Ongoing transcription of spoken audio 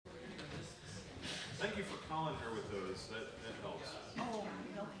Thank you for calling her with those. That helps. Oh,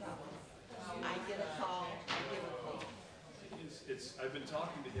 no problem. I get a call, I give a call. I've been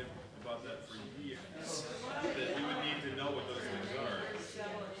talking to him about that for years. That we would need to know what those things are.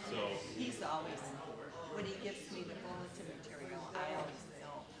 So He's always, when he gives me the bulletin material, I always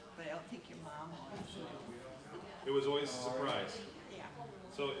know, but I don't think your mom will. it was always a surprise. Yeah.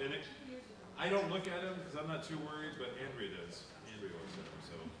 So I don't look at him because I'm not too worried, but Andrea does. Andrea looks at him,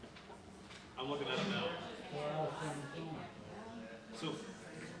 so I'm looking at him now. So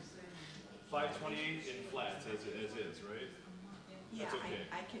 528 in flats as is, right? Yeah, That's okay.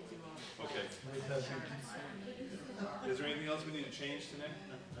 I can do all. Okay. Is there anything else we need to change today?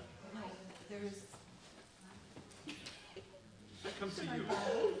 No, there's. I come to you.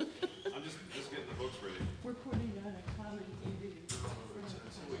 I'm just getting the books ready. We're putting on a common evening. That's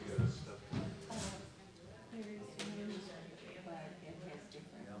all we got stuff. There is one, but it has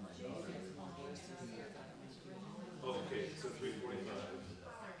different. Oh, okay, so 345.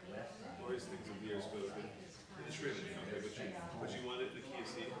 Always things of years, but okay. In the Trinity, okay, but you want it in the key of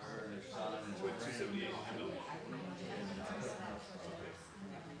C? So 278 in the middle? Okay.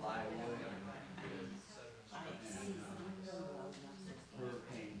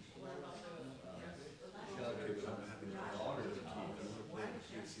 Okay, but I'm happy to order the key. I'm gonna play the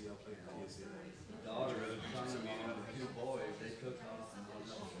key of C, I'll play the key of C. Would you rather do 278 in the Two boys, they took off and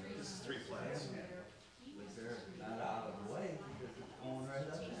This is three flats. they're not out of the way because it's going right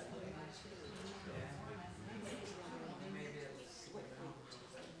up that way.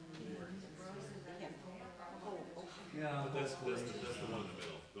 Yeah, But that's the one in the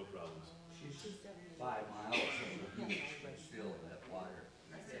middle, no problems. she's 5 miles from the beach, but still that wire.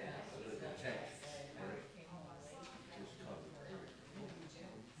 So the tank, just covered.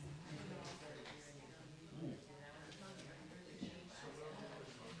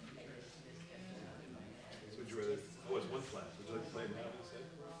 So would you rather, oh, it's one flat, would you like to play it now instead?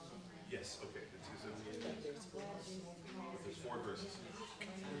 Yes, okay, the 278. But there's 4 verses.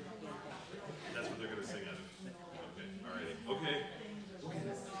 That's what they're gonna sing out of. Okay, alrighty, okay.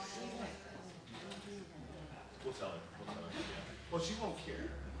 We'll tell her, yeah. Well, she won't care.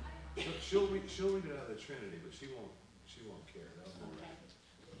 She'll read it out of the Trinity, but she won't care. That's all right.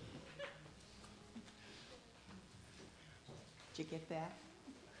 Did you get that?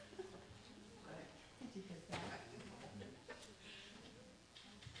 Did you get that?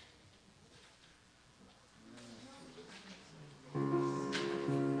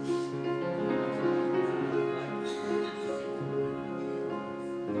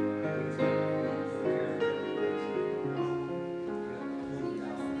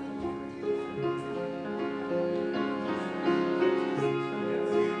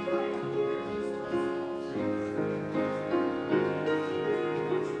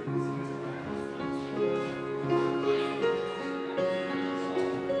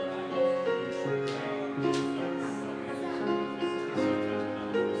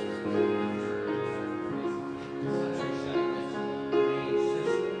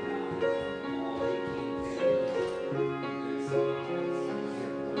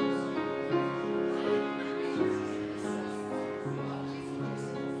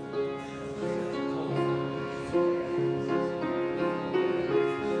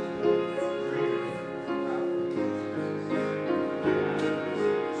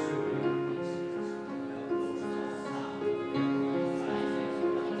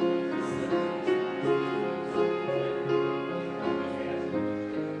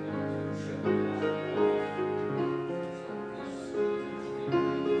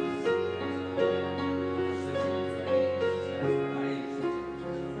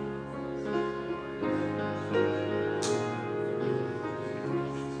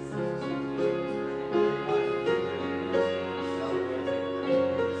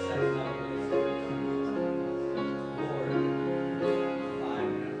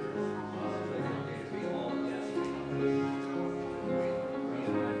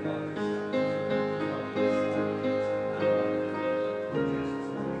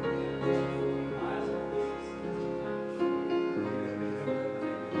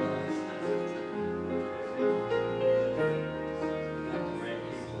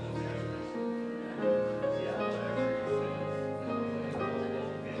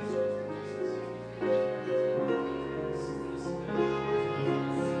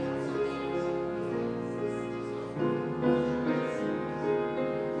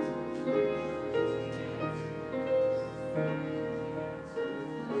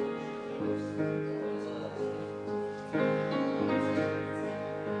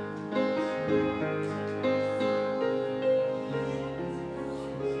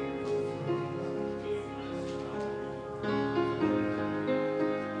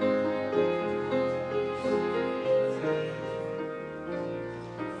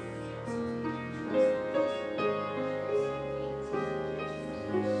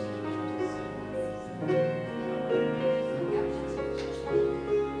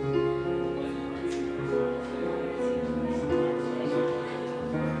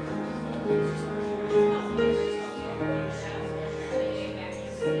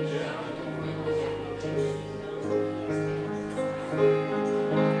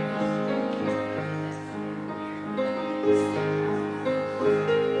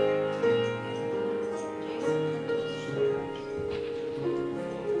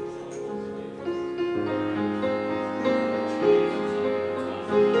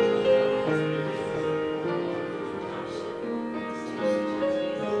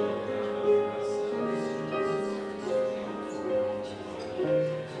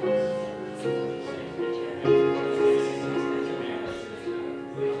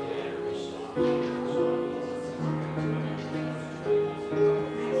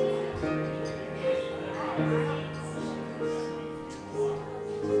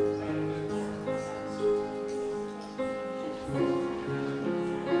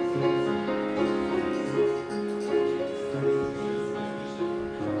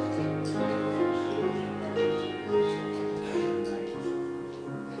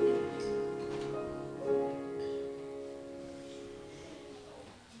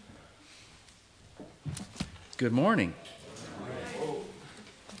 Good morning.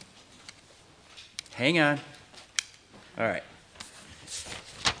 Hang on. All right.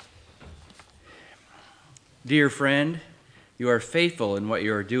 Dear friend, you are faithful in what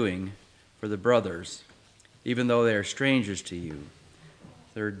you are doing for the brothers, even though they are strangers to you.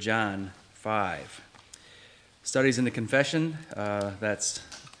 3 John 5. Studies in the confession, that's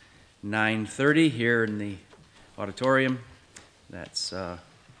 9:30 here in the auditorium. That's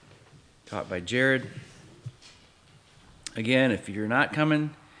taught by Jared. Again, if you're not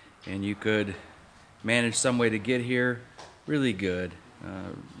coming and you could manage some way to get here, really good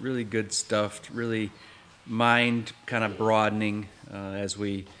stuff, really mind kind of broadening as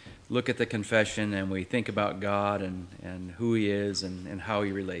we look at the confession and we think about God and who He is and how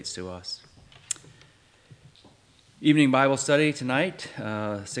He relates to us. Evening Bible study tonight,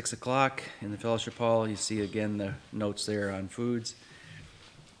 6 o'clock in the fellowship hall. You see again the notes there on foods.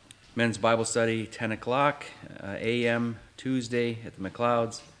 Men's Bible study, 10 o'clock a.m. Tuesday at the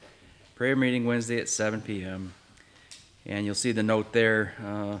McLeods. Prayer meeting Wednesday at 7 p.m. And you'll see the note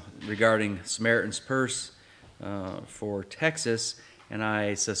there regarding Samaritan's Purse for Texas. And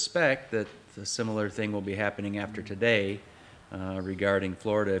I suspect that a similar thing will be happening after today regarding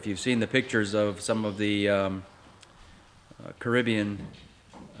Florida. If you've seen the pictures of some of the Caribbean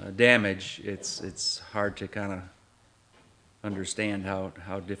damage, it's hard to kind of understand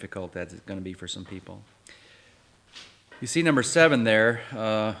how difficult that's going to be for some people. You see number 7 there,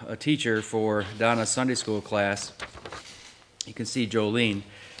 a teacher for Donna's Sunday school class. You can see Jolene,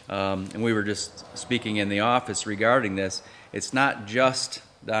 and we were just speaking in the office regarding this. It's not just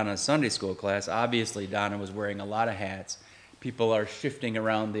Donna's Sunday school class. Obviously, Donna was wearing a lot of hats. People are shifting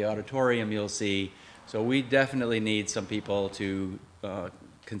around the auditorium, you'll see. So we definitely need some people to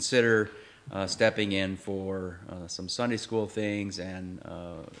consider stepping in for some Sunday school things and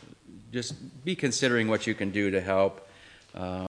just be considering what you can do to help